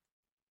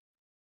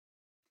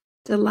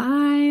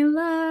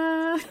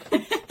Delilah.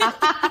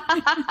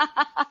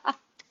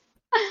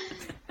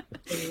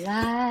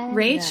 Delilah.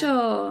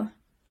 Rachel,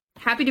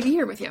 happy to be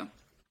here with you.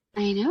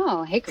 I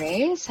know. Hey,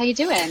 Grace. How you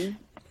doing?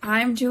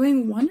 I'm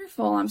doing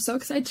wonderful. I'm so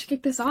excited to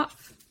kick this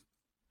off.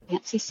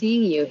 Fancy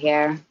seeing you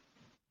here.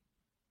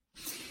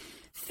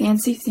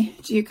 Do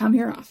you come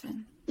here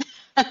often?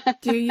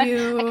 Do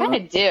you? I kind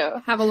of do.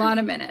 Have a lot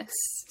of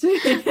minutes? I'm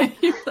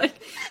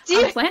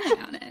planning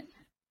on it.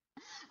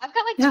 I've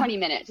got like 20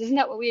 minutes. Isn't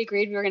that what we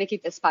agreed? We were going to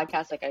keep this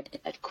podcast like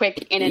a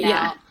quick in and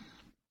out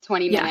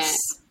 20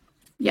 minutes.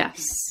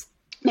 Yes.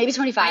 Maybe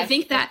 25.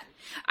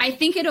 I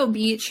think it'll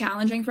be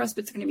challenging for us,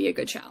 but it's going to be a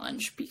good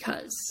challenge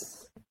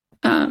because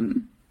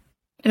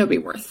it'll be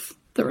worth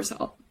the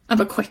result of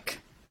a quick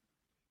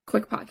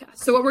podcast.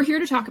 So what we're here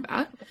to talk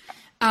about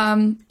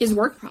is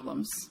work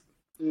problems.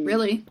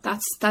 Really,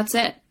 that's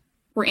it.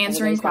 We're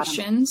answering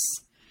questions.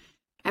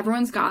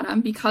 Everyone's got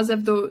them. Because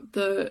of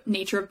the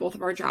nature of both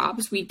of our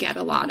jobs, we get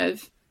a lot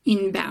of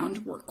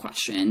inbound work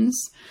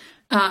questions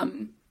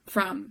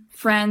from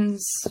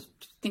friends,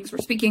 things we're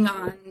speaking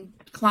on,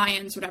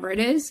 clients, whatever it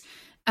is.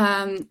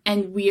 And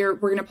we're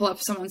going to pull up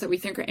some ones that we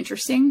think are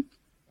interesting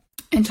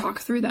and talk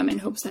through them in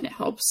hopes that it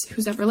helps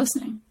who's ever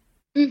listening.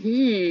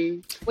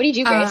 Mm-hmm. What do you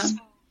do, Grace?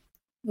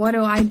 What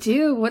do I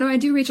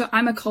do, Rachel?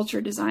 I'm a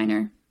culture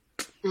designer.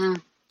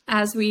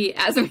 As we,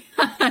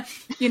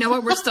 you know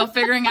what? We're still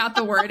figuring out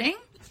the wording.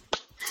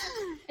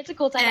 It's a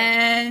cool title.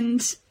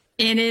 And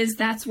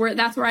that's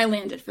where I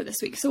landed for this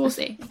week. So we'll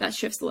see if that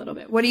shifts a little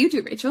bit. What do you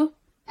do, Rachel?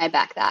 I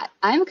back that.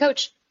 I'm a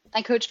coach.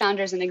 I coach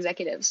founders and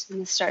executives in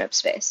the startup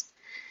space.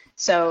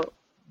 So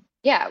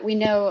yeah, we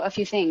know a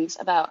few things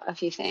about a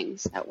few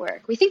things at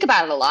work. We think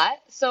about it a lot.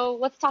 So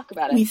let's talk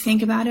about it. We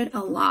think about it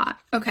a lot.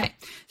 Okay.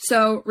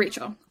 So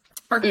Rachel,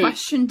 our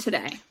question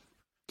today.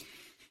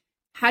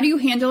 How do you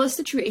handle a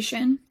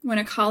situation when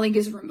a colleague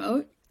is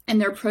remote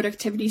and their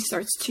productivity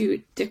starts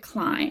to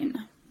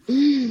decline?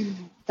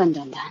 Dun, dun,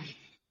 dun.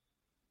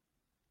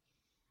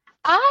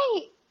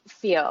 I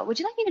feel, would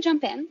you like me to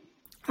jump in?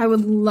 I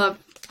would love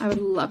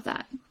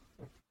that.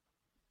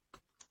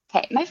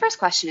 Okay, my first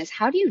question is,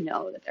 how do you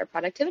know that their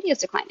productivity is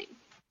declining?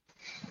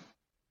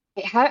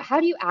 How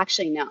do you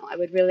actually know? I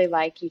would really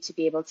like you to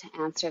be able to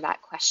answer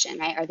that question,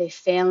 right? Are they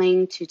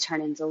failing to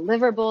turn in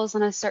deliverables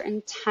on a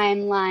certain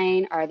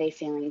timeline? Are they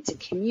failing to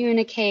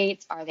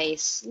communicate? Are they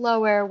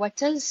slower? What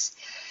does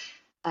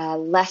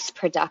less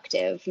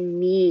productive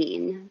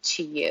mean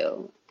to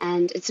you?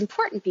 And it's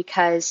important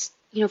because,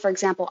 for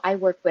example, I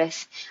work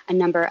with a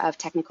number of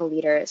technical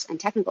leaders and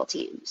technical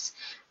teams.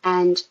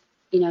 And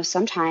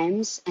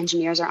sometimes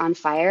engineers are on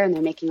fire and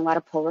they're making a lot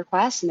of pull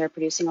requests and they're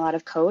producing a lot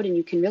of code, and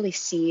you can really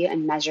see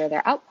and measure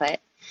their output.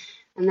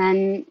 And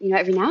then,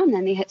 every now and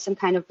then they hit some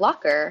kind of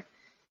blocker,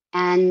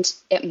 and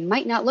it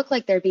might not look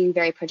like they're being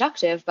very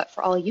productive, but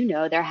for all you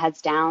know, they're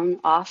heads down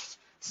off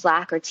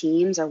Slack or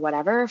Teams or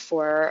whatever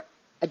for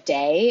a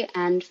day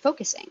and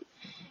focusing,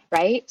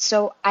 right?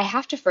 So I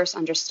have to first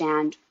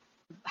understand,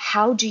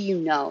 how do you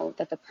know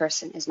that the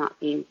person is not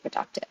being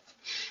productive?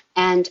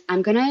 And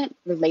I'm going to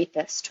relate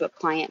this to a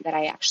client that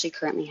I actually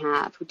currently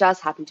have who does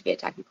happen to be a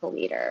technical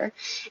leader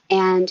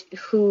and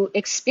who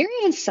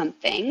experienced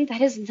something that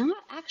is not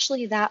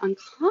actually that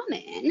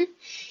uncommon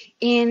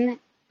in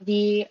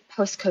the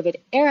post-COVID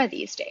era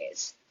these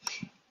days.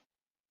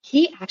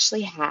 He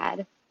actually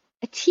had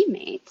a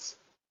teammate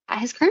at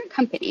his current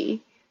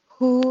company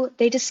who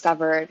they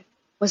discovered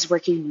was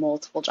working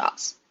multiple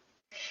jobs,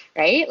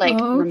 right? Like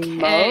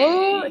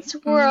remote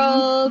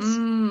world.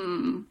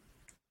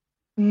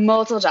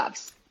 Multiple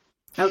jobs.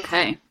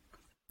 Okay.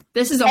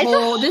 This is a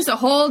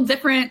whole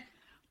different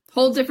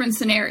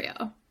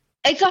scenario.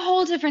 It's a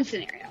whole different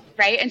scenario,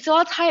 right? And so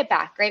I'll tie it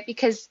back, right?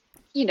 Because,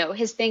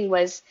 his thing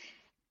was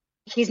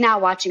he's now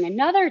watching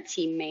another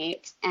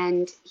teammate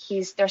and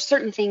there's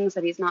certain things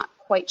that he's not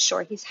quite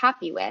sure he's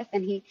happy with.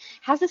 And he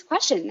has this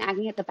question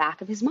nagging at the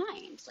back of his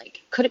mind.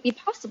 Like, could it be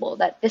possible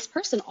that this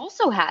person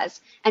also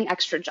has an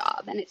extra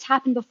job? And it's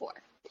happened before,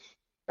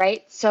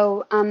 right?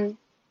 So,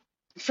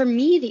 for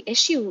me, the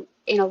issue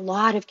in a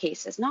lot of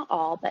cases, not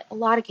all, but a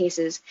lot of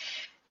cases,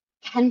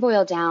 can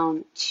boil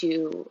down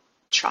to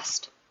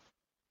trust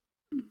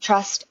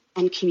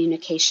and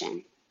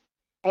communication.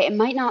 Right? It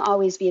might not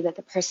always be that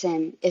the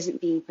person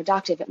isn't being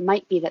productive. It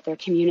might be that they're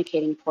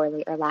communicating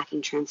poorly or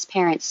lacking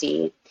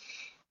transparency,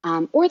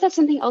 or that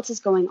something else is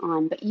going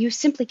on, but you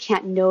simply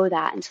can't know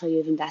that until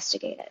you've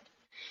investigated.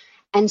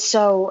 And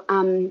so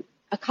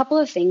a couple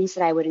of things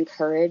that I would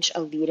encourage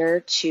a leader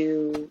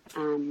to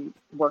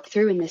work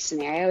through in this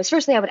scenario is,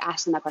 firstly, I would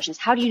ask them that question: is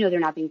how do you know they're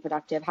not being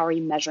productive? How are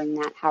you measuring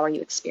that? How are you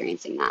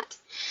experiencing that?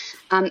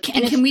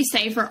 Can we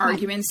say, for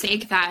argument's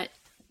sake, that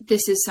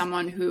this is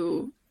someone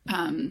who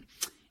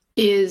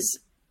is,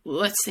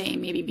 let's say,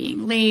 maybe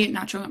being late,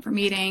 not showing up for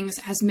meetings,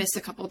 has missed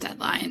a couple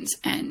deadlines,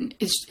 and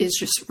is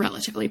just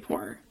relatively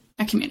poor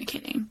at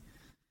communicating?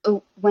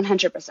 Oh,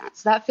 100%.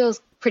 So that feels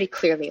pretty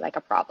clearly like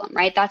a problem,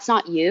 right? That's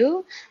not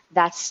you,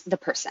 that's the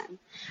person.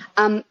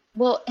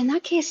 Well, in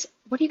that case,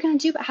 what are you going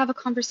to do but have a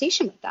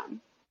conversation with them,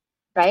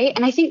 right?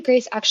 And I think,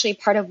 Grace, actually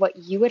part of what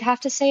you would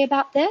have to say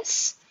about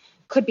this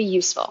could be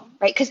useful,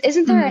 right? Because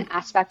isn't there an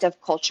aspect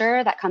of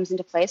culture that comes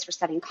into place for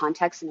setting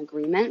context and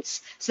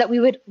agreements so that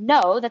we would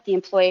know that the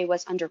employee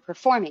was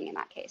underperforming in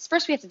that case?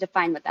 First, we have to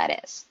define what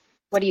that is.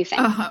 What do you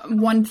think?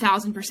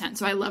 1000%.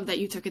 So I love that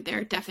you took it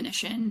there.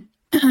 Definition,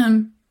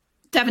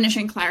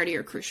 definition, clarity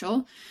are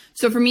crucial.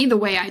 So for me, the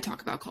way I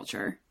talk about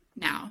culture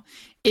now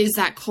is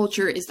that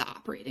culture is the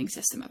operating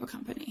system of a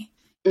company.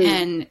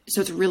 And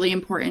so it's really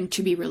important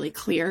to be really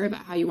clear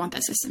about how you want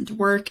that system to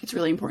work. It's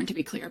really important to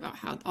be clear about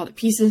how all the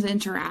pieces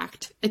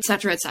interact, et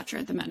cetera, et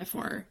cetera. The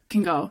metaphor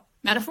can go,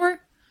 metaphor?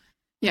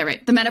 Yeah,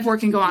 right. The metaphor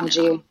can go on.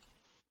 Analogy.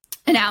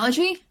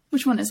 Analogy?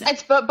 Which one is it?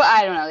 It's but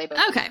I don't know.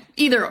 Okay,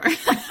 either or.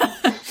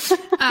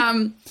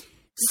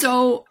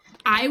 So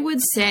I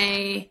would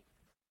say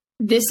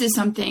this is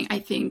something I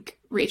think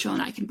Rachel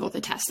and I can both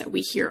attest that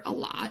we hear a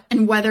lot.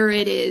 And whether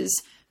it is,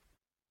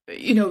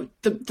 you know,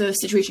 the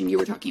situation you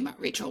were talking about,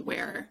 Rachel,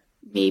 where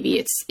maybe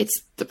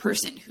it's the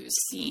person who's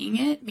seeing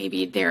it,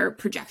 maybe they're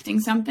projecting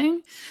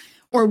something,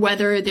 or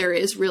whether there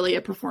is really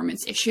a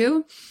performance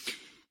issue.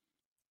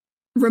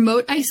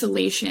 Remote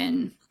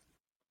isolation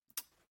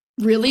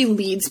really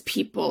leads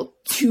people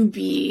to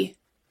be,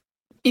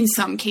 in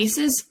some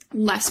cases,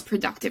 less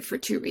productive for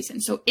two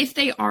reasons. So if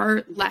they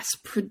are less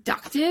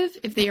productive,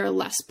 if they are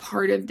less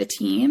part of the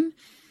team,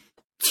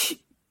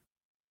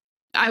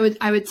 I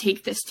would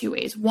take this two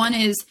ways. One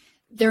is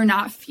they're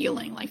not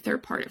feeling like they're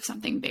part of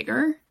something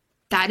bigger.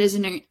 That is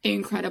an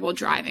incredible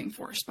driving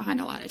force behind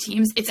a lot of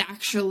teams. It's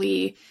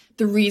actually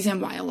the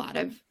reason why a lot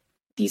of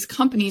these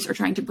companies are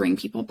trying to bring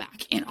people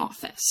back in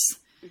office.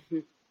 Mm-hmm.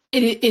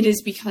 It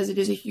is because it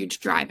is a huge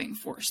driving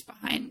force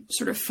behind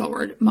sort of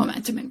forward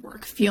momentum in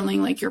work,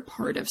 feeling like you're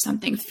part of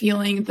something,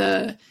 feeling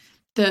the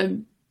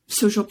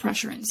social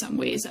pressure in some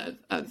ways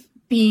of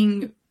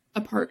being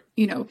a part,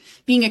 you know,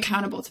 being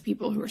accountable to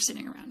people who are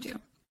sitting around you.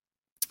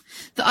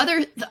 The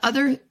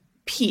other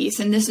piece,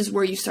 and this is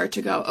where you start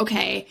to go,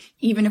 okay,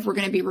 even if we're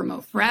going to be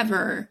remote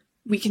forever,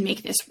 we can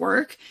make this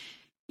work.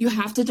 You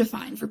have to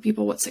define for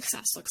people what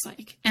success looks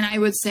like. And I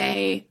would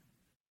say,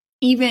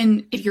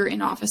 even if you're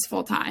in office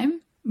full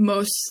time,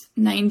 most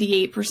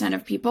 98%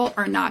 of people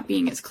are not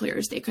being as clear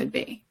as they could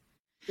be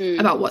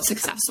about what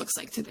success looks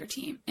like to their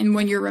team. And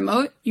when you're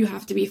remote, you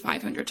have to be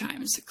 500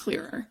 times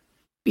clearer,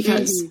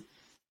 because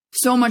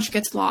so much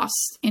gets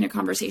lost in a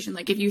conversation.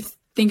 Like if you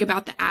think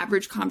about the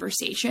average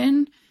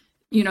conversation,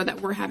 you know,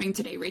 that we're having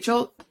today,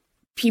 Rachel,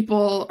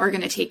 people are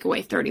going to take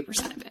away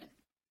 30% of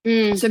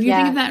it. So if you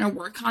think of that in a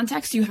work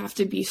context, you have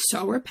to be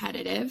so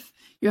repetitive.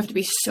 You have to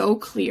be so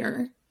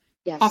clear,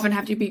 often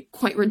have to be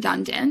quite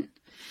redundant.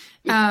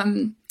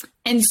 And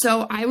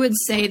so I would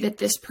say that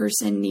this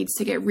person needs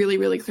to get really,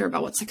 really clear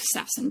about what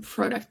success and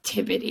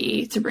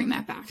productivity, to bring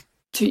that back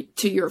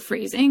to your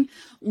phrasing,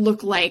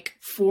 look like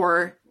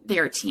for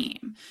their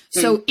team.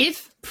 So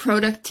if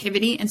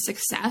productivity and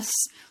success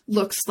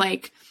looks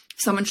like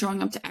someone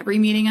showing up to every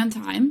meeting on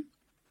time,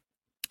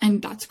 and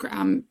that's great,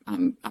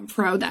 I'm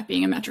pro that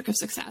being a metric of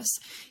success.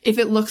 If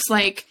it looks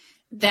like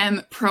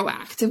them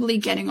proactively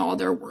getting all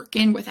their work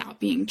in without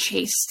being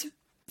chased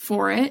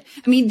for it.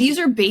 I mean, these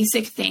are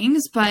basic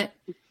things, but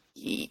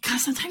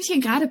sometimes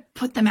you got to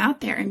put them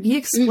out there and be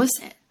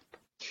explicit.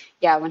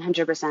 Yeah,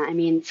 100%. I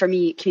mean, for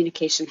me,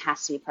 communication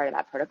has to be part of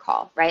that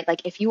protocol, right?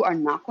 Like if you are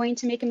not going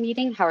to make a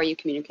meeting, how are you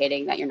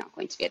communicating that you're not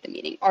going to be at the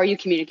meeting? Are you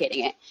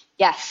communicating it?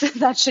 Yes,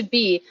 that should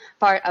be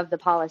part of the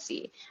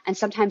policy. And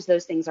sometimes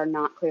those things are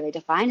not clearly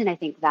defined. And I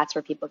think that's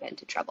where people get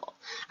into trouble.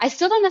 I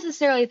still don't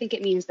necessarily think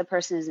it means the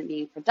person isn't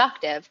being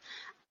productive.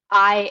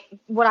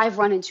 What I've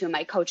run into in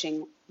my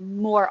coaching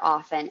more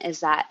often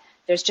is that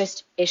there's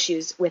just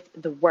issues with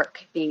the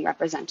work being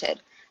represented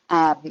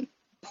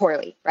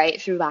poorly,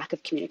 right? Through lack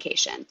of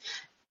communication.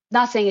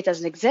 Not saying it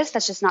doesn't exist.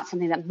 That's just not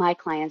something that my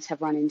clients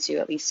have run into,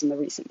 at least in the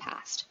recent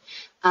past.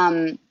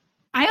 I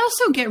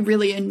also get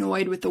really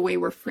annoyed with the way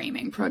we're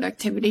framing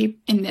productivity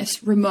in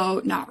this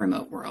remote, not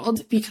remote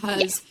world,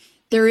 because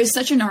there is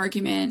such an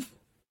argument,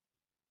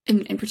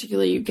 and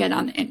particularly you get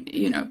on,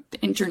 you know, the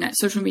internet,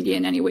 social media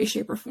in any way,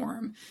 shape, or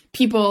form.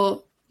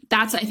 People,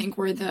 that's, I think,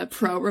 where the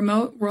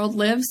pro-remote world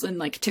lives, and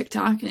like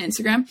TikTok and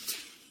Instagram,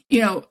 you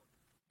know,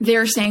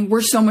 they're saying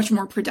we're so much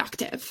more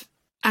productive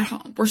at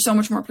home. We're so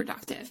much more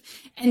productive.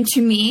 And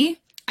to me,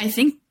 I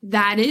think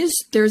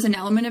there's an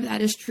element of that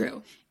is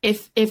true.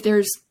 If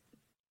there's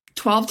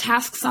 12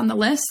 tasks on the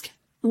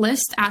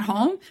list at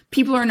home,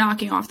 people are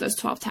knocking off those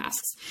 12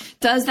 tasks.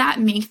 Does that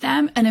make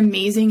them an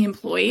amazing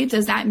employee?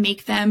 Does that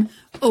make them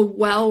a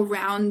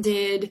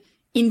well-rounded,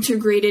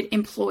 integrated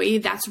employee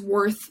that's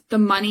worth the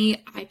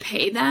money I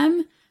pay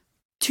them?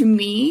 To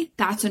me,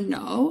 that's a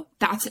no.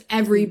 That's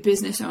every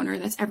business owner,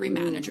 that's every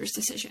manager's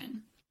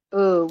decision.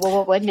 Ooh, well,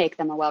 what would make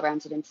them a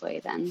well-rounded employee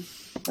then?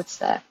 What's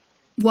the...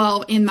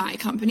 Well, in my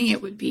company,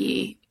 it would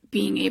be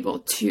being able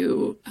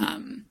to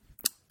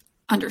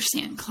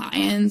understand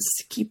clients,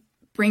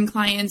 bring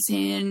clients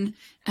in,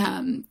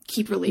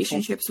 keep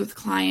relationships with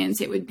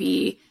clients. It would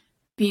be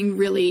being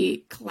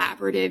really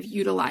collaborative,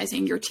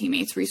 utilizing your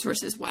teammates'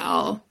 resources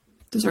well.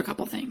 Those are a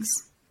couple things.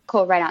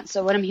 Cool, right on.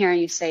 So what I'm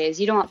hearing you say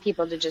is you don't want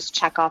people to just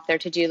check off their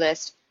to-do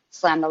list,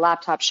 slam the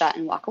laptop shut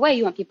and walk away.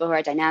 You want people who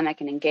are dynamic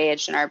and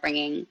engaged and are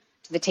bringing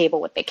to the table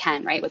what they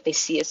can, right? What they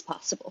see as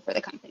possible for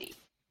the company.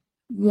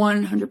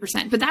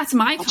 100%. But that's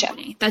my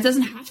company. That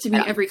doesn't have to be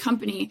every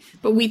company,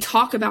 but we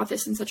talk about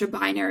this in such a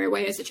binary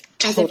way as if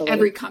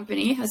every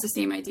company has the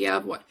same idea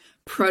of what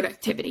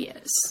productivity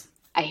is.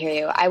 I hear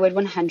you. I would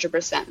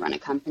 100% run a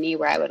company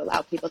where I would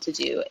allow people to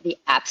do the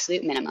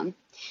absolute minimum,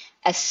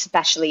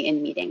 especially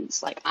in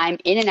meetings. Like, I'm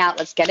in and out,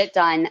 let's get it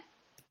done.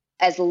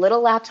 As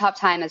little laptop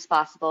time as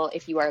possible.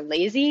 If you are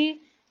lazy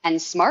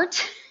and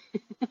smart,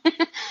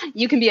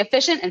 you can be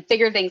efficient and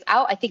figure things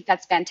out. I think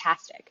that's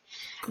fantastic.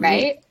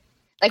 Great. Right?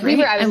 Like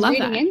I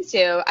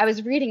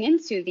was reading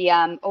into the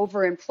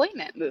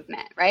overemployment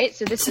movement, right?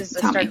 So this is,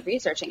 I started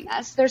researching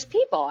this. There's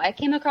people, I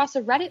came across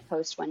a Reddit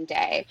post one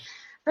day.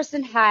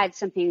 Person had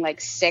something like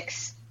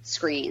 6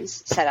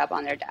 screens set up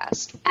on their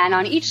desk, and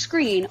on each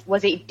screen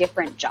was a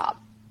different job.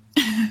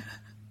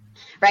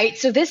 Right?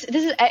 So this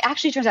is, it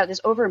actually turns out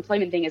this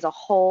overemployment thing is a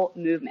whole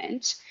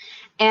movement.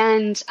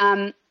 And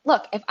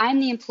look, if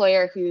I'm the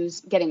employer who's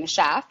getting the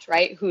shaft,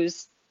 right,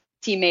 whose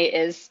teammate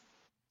is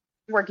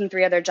working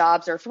 3 other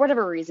jobs or for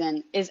whatever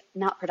reason is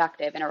not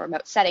productive in a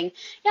remote setting,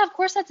 yeah, of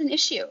course that's an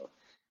issue.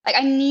 Like,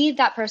 I need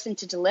that person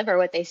to deliver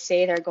what they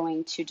say they're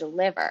going to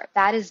deliver.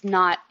 That is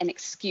not an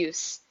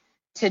excuse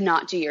to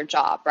not do your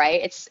job,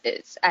 right?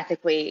 It's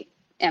ethically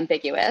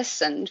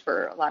ambiguous and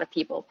for a lot of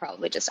people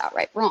probably just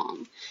outright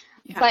wrong.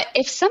 Yeah. But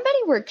if somebody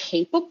were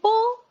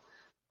capable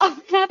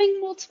of having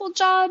multiple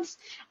jobs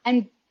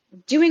and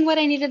doing what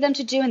I needed them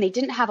to do, and they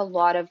didn't have a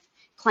lot of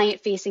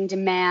client-facing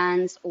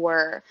demands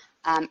or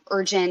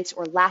urgent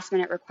or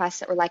last-minute requests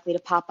that were likely to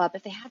pop up,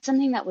 if they had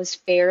something that was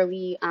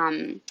fairly,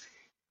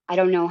 I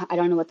don't know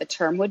what the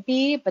term would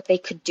be, but they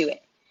could do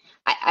it.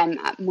 I'm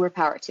more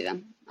power to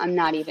them. I'm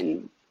not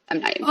even.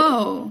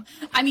 Oh,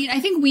 I mean, I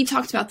think we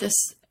talked about this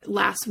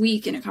last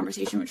week in a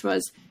conversation, which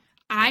was,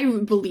 I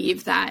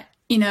believe that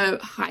in a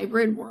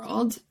hybrid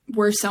world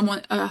where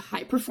a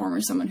high performer,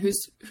 someone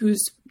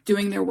who's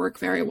doing their work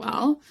very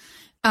well,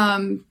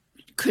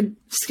 could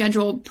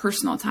schedule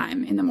personal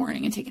time in the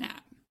morning and take a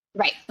nap.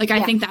 Right. Like,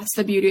 I think that's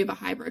the beauty of a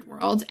hybrid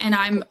world, and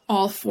I'm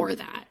all for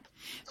that.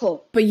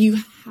 Cool. But you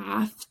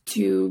have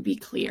to be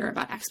clear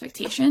about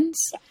expectations.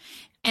 Yeah.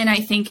 And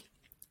I think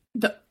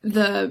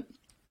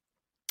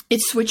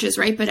it switches,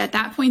 right? But at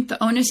that point,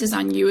 the onus is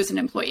on you as an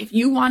employee. If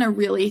you want to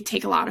really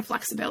take a lot of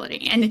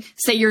flexibility, and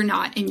say you're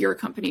not in your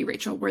company,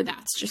 Rachel, where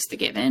that's just a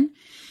given,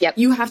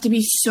 you have to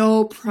be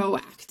so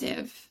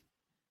proactive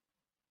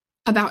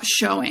about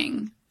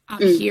showing I'm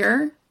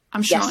here,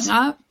 I'm showing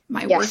up,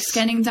 my work's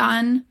getting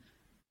done.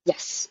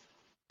 Yes,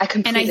 I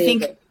completely agree. And I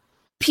think agree.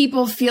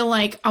 People feel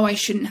like, oh, I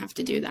shouldn't have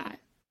to do that.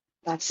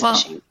 That's a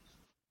shame.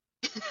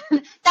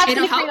 That's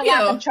going to create a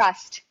lack of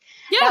trust.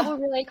 Yeah. That will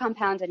really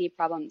compound any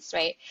problems,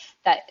 right,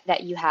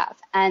 that you have.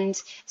 And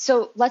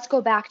so let's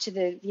go back to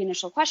the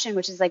initial question,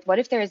 which is like, what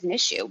if there is an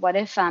issue? What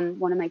if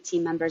one of my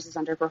team members is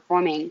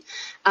underperforming?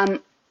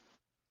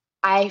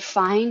 I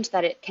find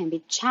that it can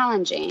be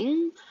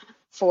challenging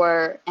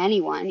for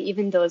anyone,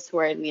 even those who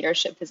are in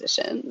leadership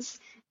positions,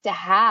 to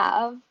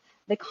have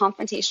the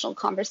confrontational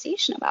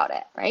conversation about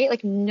it, right?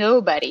 Like,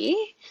 nobody,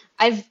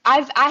 I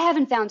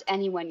haven't found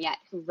anyone yet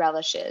who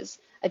relishes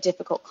a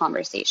difficult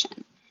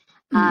conversation.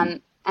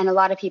 And a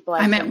lot of people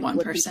I met one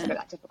person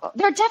that difficult.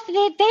 They're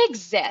definitely, they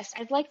exist.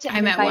 I'd like to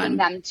invite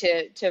them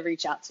to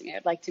reach out to me.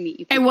 I'd like to meet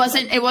you. It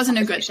wasn't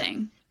a good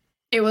thing.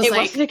 It was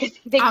like,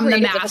 I'm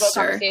the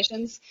master.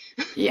 Conversations.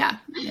 Yeah.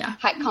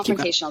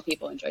 Confrontational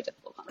people enjoy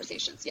difficult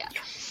conversations. Yeah.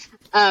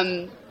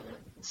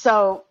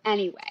 So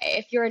anyway,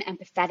 if you're an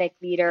empathetic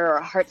leader or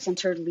a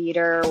heart-centered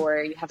leader,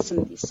 or you have some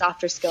of these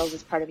softer skills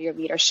as part of your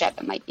leadership,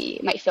 it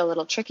might feel a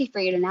little tricky for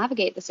you to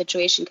navigate the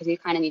situation, because you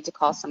kind of need to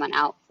call someone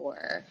out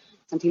for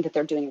something that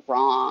they're doing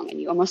wrong, and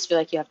you almost feel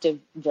like you have to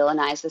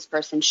villainize this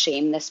person,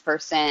 shame this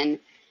person.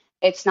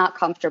 It's not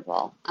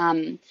comfortable.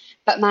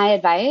 But my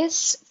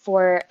advice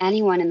for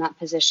anyone in that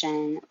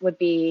position would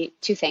be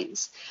 2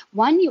 things.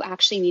 One, you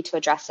actually need to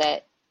address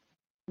it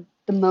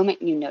the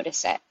moment you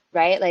notice it,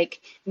 right? Like,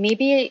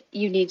 maybe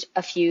you need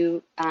a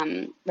few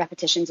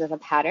repetitions of a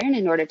pattern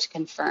in order to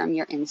confirm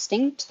your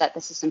instinct that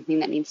this is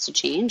something that needs to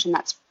change, and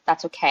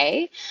that's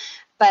okay.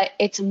 But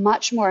it's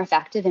much more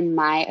effective, in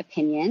my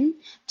opinion,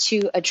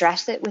 to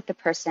address it with the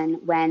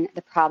person when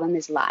the problem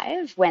is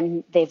live,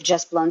 when they've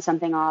just blown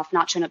something off,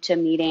 not shown up to a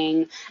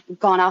meeting,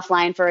 gone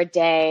offline for a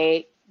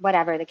day,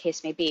 whatever the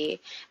case may be.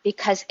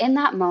 Because in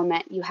that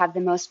moment, you have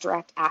the most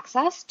direct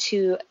access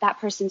to that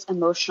person's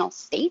emotional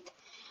state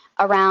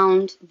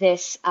around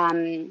this, how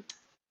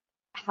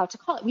to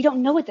call it. We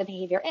don't know what the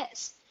behavior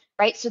is,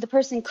 right? So the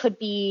person could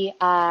be...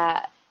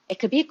 it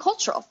could be a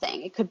cultural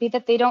thing. It could be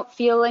that they don't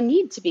feel a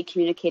need to be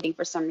communicating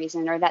for some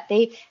reason, or that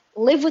they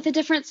live with a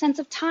different sense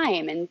of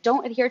time and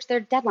don't adhere to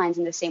their deadlines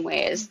in the same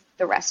way as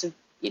the rest of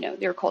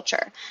your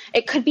culture.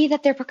 It could be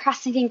that they're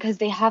procrastinating because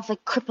they have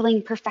like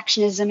crippling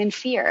perfectionism and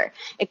fear.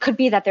 It could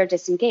be that they're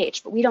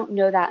disengaged, but we don't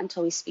know that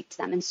until we speak to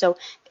them. And so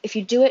if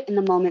you do it in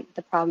the moment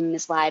the problem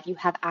is live, you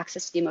have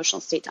access to the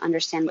emotional state to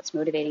understand what's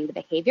motivating the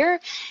behavior.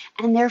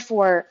 And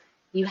therefore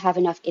you have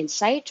enough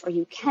insight, or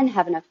you can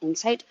have enough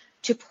insight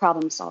to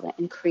problem solve it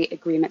and create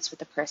agreements with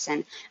the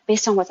person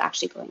based on what's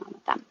actually going on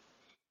with them,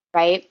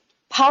 right?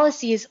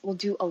 Policies will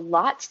do a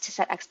lot to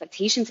set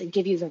expectations and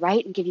give you the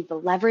right and give you the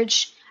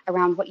leverage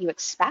around what you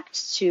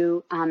expect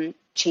to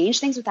change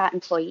things with that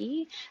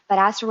employee. But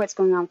as for what's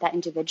going on with that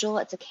individual,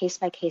 it's a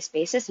case-by-case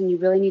basis, and you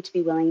really need to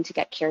be willing to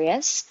get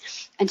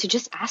curious and to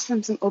just ask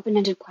them some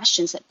open-ended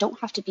questions that don't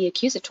have to be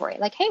accusatory.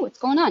 Like, hey, what's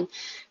going on?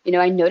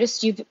 I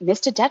noticed you've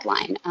missed a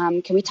deadline.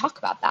 Can we talk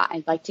about that?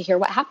 I'd like to hear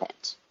what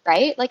happened,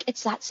 right? Like,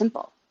 it's that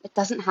simple. It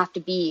doesn't have to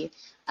be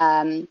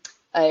a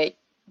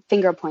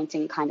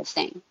finger-pointing kind of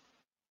thing.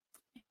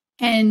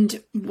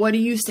 And what do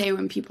you say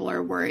when people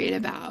are worried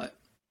about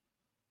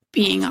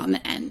being on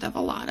the end of a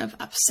lot of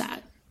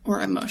upset or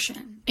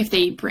emotion if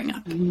they bring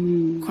up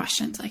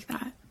questions like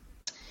that?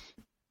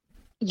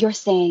 You're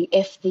saying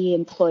if the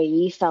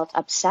employee felt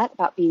upset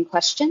about being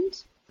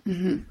questioned?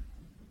 Mm-hmm.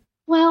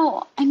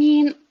 Well, I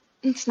mean,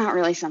 it's not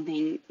really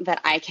something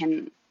that I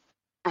can,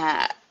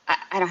 I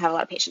don't have a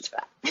lot of patience for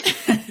that.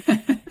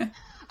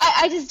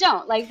 I just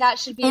don't. Like, that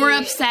should be... Or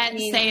upset,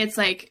 say it's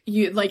like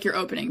you're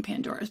opening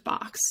Pandora's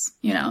box,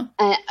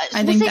 I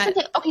think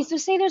that... Okay, so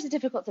say there's a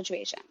difficult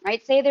situation,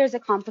 right? Say there's a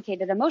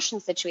complicated emotional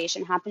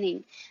situation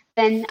happening,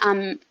 then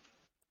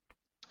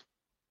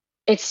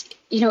it's,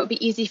 it would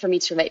be easy for me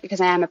to relate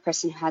because I am a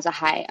person who has a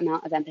high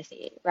amount of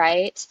empathy,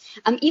 right?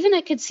 Even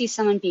I could see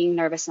someone being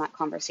nervous in that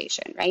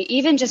conversation, right?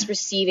 Even just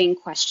receiving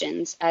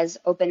questions as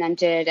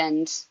open-ended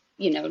and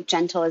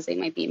gentle as they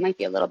might be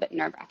a little bit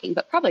nerve-wracking,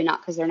 but probably not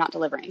because they're not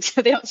delivering.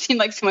 So they don't seem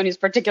like someone who's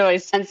particularly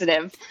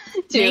sensitive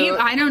to... Maybe,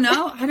 I don't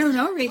know,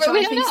 Rachel.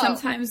 I think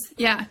sometimes,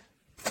 yeah.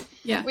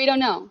 We don't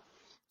know.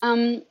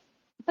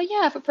 But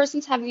yeah, if a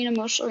person's having an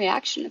emotional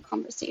reaction to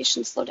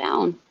conversation, slow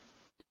down.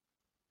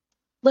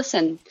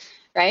 Listen,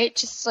 right?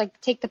 Just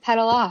like take the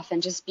pedal off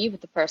and just be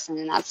with the person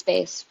in that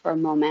space for a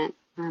moment.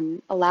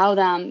 Allow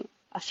them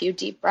a few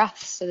deep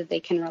breaths so that they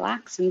can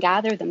relax and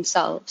gather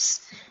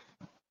themselves.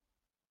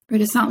 But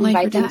it's not like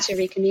invite them to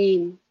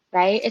reconvene,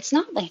 right? It's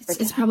not like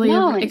it's probably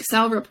an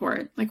Excel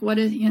report. Like, what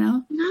is,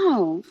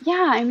 No.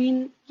 Yeah, I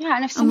mean, yeah.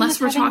 And if unless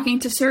we're talking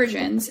to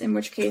surgeons, in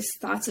which case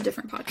that's a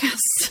different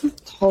podcast.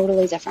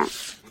 Totally different,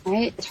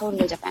 right?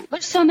 Totally different.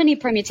 There's so many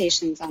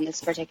permutations on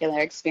this particular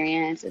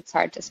experience. It's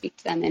hard to speak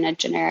to them in a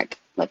generic,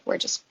 like we're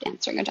just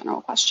answering a general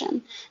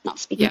question, not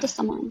speaking to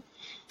someone.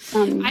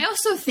 I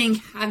also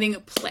think having a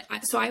play.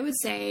 So I would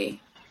say,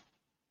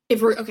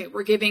 if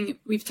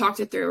we've talked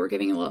it through, we're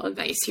giving a little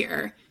advice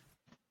here.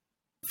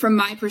 From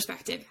my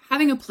perspective,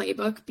 having a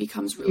playbook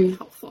becomes really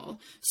helpful.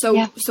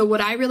 So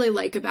what I really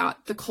like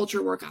about the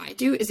culture work I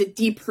do is it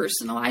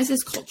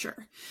depersonalizes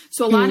culture.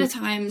 So a lot of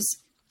times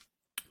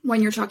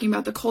when you're talking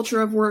about the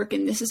culture of work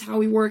and this is how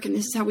we work and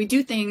this is how we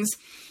do things,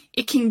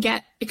 it can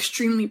get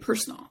extremely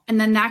personal.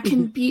 And then that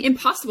can be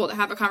impossible to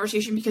have a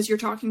conversation because you're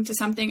talking to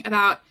someone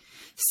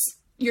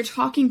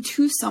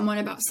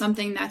about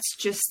something that's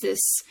just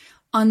this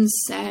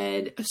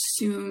unsaid,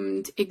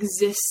 assumed,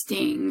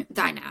 existing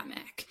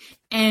dynamic.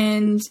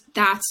 And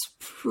that's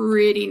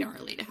pretty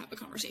gnarly to have a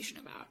conversation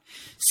about.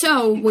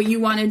 So what you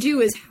want to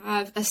do is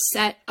have a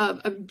set of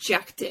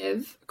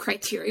objective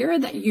criteria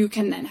that you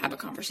can then have a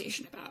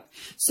conversation about.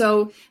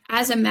 So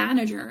as a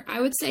manager, I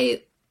would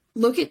say,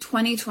 look at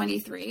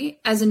 2023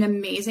 as an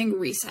amazing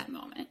reset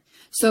moment.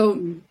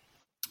 So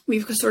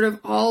we've sort of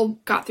all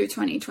got through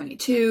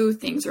 2022.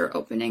 Things are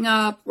opening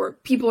up. Where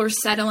people are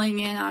settling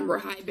in on we're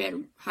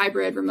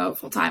hybrid, remote,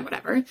 full-time,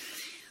 whatever.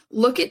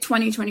 Look at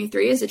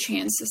 2023 as a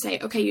chance to say,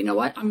 okay, you know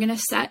what? I'm going to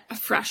set a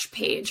fresh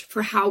page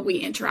for how we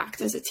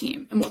interact as a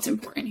team and what's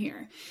important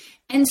here.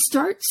 And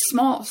start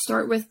small.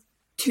 Start with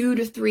 2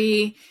 to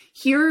 3.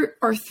 Here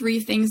are 3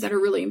 things that are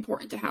really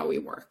important to how we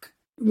work.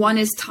 One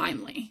is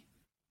timely.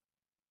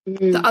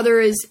 The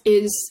other is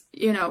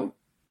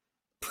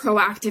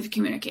proactive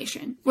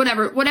communication,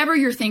 whatever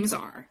your things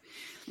are.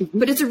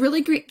 But it's a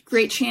really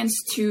great chance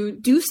to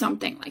do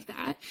something like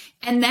that.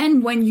 And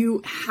then when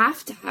you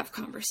have to have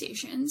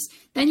conversations,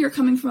 then you're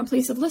coming from a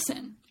place of,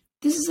 listen,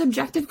 this is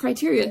objective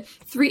criteria.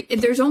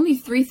 There's only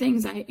 3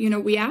 things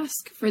we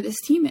ask for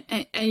this team,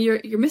 and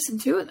you're missing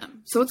 2 of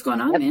them. So what's going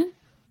on, man?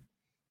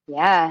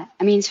 Yeah,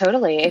 I mean,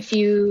 totally. If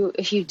you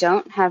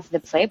don't have the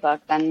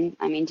playbook, then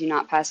do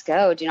not pass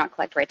go. Do not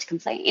collect right to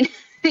complain.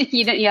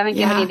 You haven't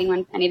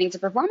given anything to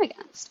perform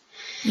against.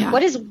 Yeah.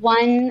 What is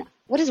one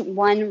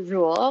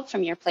rule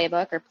from your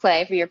playbook or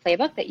play from your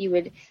playbook that you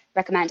would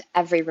recommend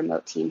every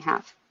remote team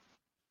have?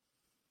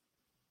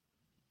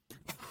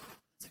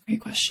 That's a great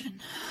question.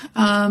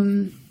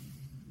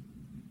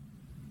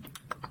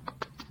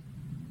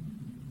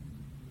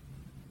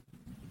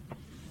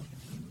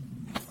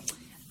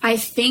 I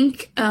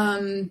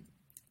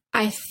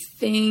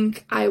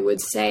think I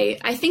would say,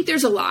 I think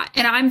there's a lot,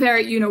 and I'm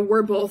very,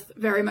 we're both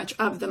very much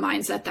of the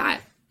mindset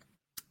that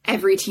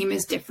every team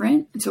is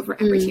different. And so for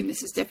every team,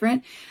 this is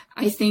different.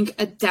 I think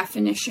a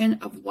definition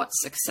of what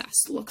success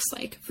looks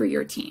like for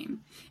your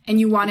team. And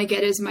you want to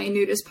get as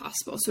minute as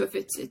possible. So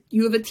if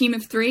you have a team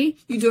of 3,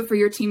 you do it for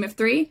your team of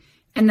 3,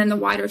 and then the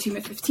wider team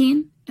of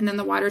 15, and then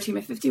the wider team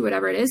of 50,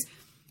 whatever it is.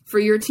 For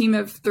your team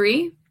of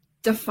 3,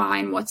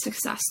 define what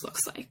success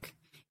looks like.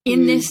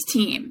 In this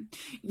team,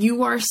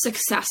 you are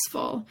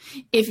successful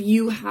if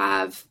you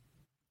have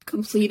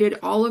completed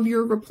all of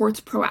your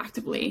reports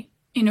proactively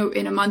in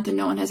a month and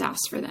no one has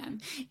asked for them.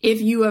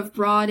 If you have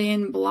brought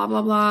in blah,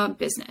 blah, blah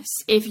business.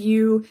 If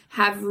you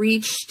have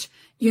reached,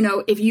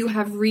 if you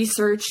have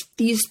researched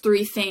these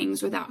 3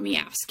 things without me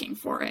asking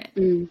for it.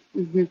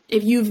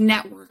 If you've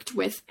networked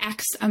with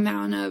X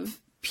amount of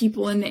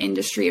people in the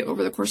industry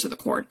over the course of the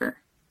quarter.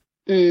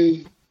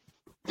 I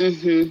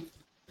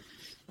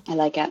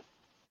like it.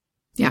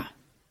 Yeah.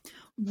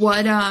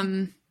 What,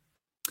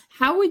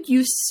 how would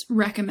you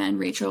recommend,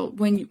 Rachel,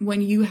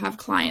 when you have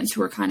clients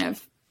who are kind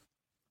of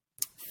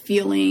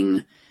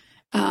feeling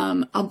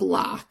a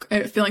block,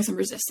 feeling some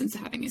resistance to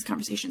having these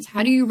conversations,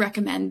 how do you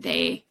recommend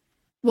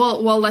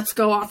well, let's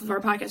go off of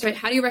our podcast, right?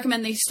 How do you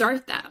recommend they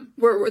start them?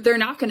 They're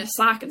not going to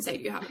slack and say,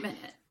 do you have a minute?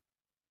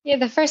 Yeah,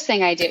 the first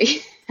thing I do,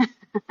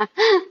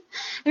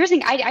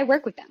 I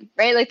work with them,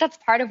 right? Like that's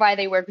part of why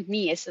they work with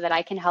me, is so that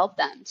I can help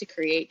them to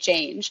create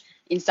change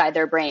inside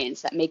their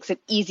brains that makes it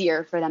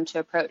easier for them to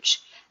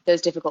approach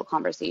those difficult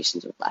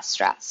conversations with less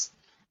stress,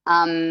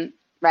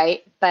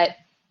 right? But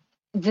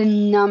the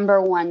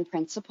number one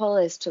principle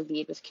is to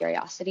lead with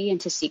curiosity and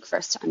to seek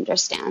first to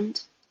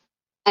understand.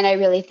 And I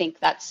really think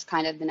that's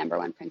kind of the number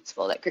one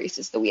principle that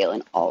greases the wheel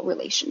in all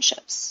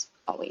relationships,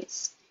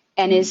 always,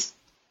 and is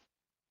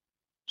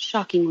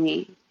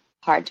shockingly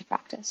hard to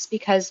practice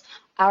because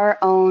our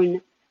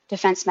own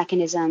defense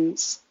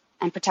mechanisms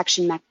and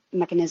protection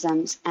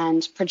mechanisms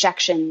and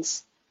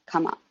projections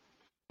come up,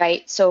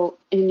 right? So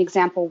in an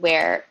example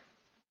where,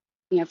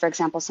 for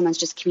example, someone's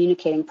just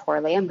communicating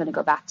poorly, I'm going to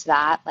go back to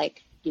that,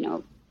 like,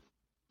 you're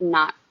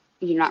not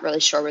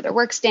really sure where their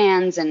work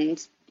stands and,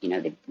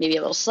 they may be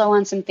a little slow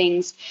on some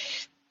things.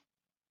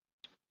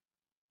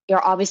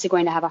 You're obviously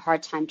going to have a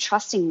hard time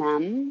trusting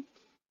them.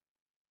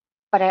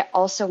 But I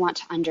also want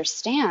to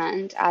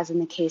understand, as in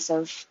the case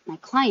of my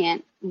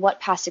client, what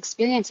past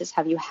experiences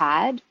have you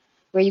had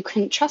where you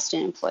couldn't trust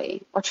an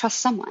employee or trust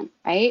someone,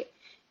 right?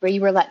 Where you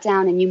were let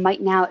down and you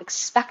might now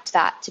expect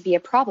that to be a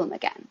problem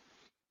again.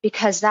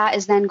 Because that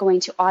is then going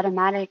to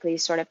automatically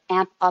sort of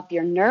amp up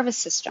your nervous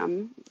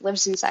system. It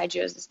lives inside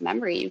you as this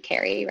memory you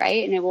carry,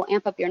 right? And it will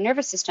amp up your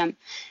nervous system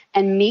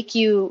and make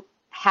you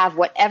have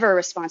whatever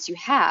response you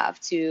have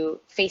to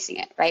facing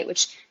it, right?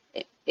 Which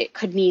it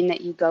could mean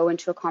that you go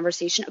into a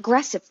conversation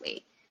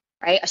aggressively,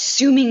 right?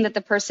 Assuming that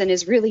the person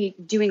is really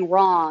doing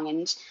wrong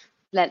and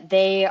that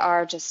they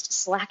are just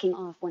slacking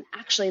off when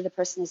actually the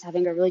person is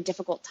having a really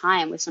difficult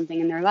time with something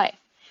in their life.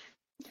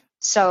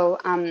 So,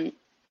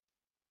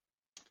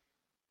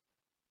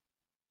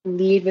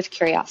 lead with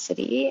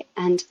curiosity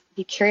and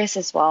be curious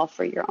as well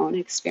for your own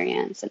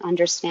experience and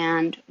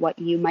understand what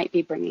you might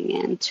be bringing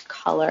in to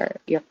color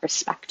your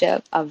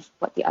perspective of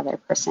what the other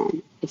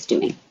person is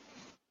doing.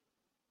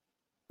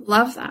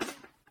 Love that.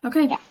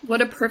 Okay. Yeah.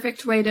 What a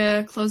perfect way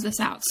to close this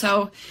out.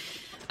 So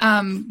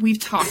we've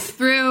talked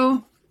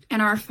through,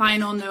 and our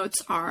final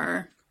notes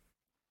are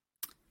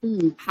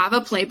have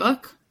a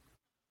playbook,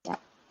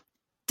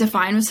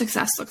 define what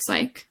success looks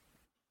like,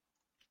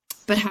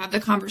 but have the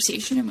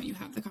conversation, and when you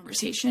have the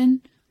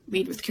conversation,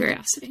 lead with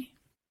curiosity.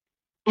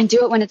 And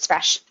do it when it's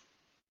fresh.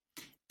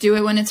 Do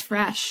it when it's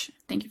fresh.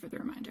 Thank you for the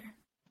reminder.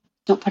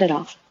 Don't put it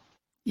off.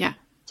 Yeah.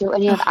 Do it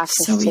when you have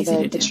access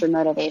to the true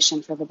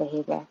motivation for the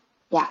behavior.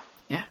 Yeah.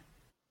 Yeah.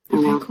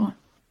 Okay, cool.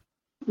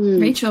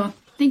 Rachel,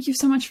 thank you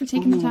so much for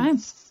taking the time.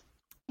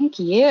 Thank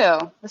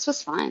you. This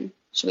was fun.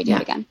 Should we do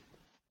it again?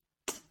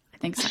 I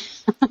think so.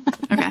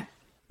 Okay.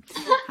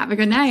 Have a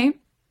good night.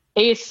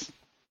 Peace.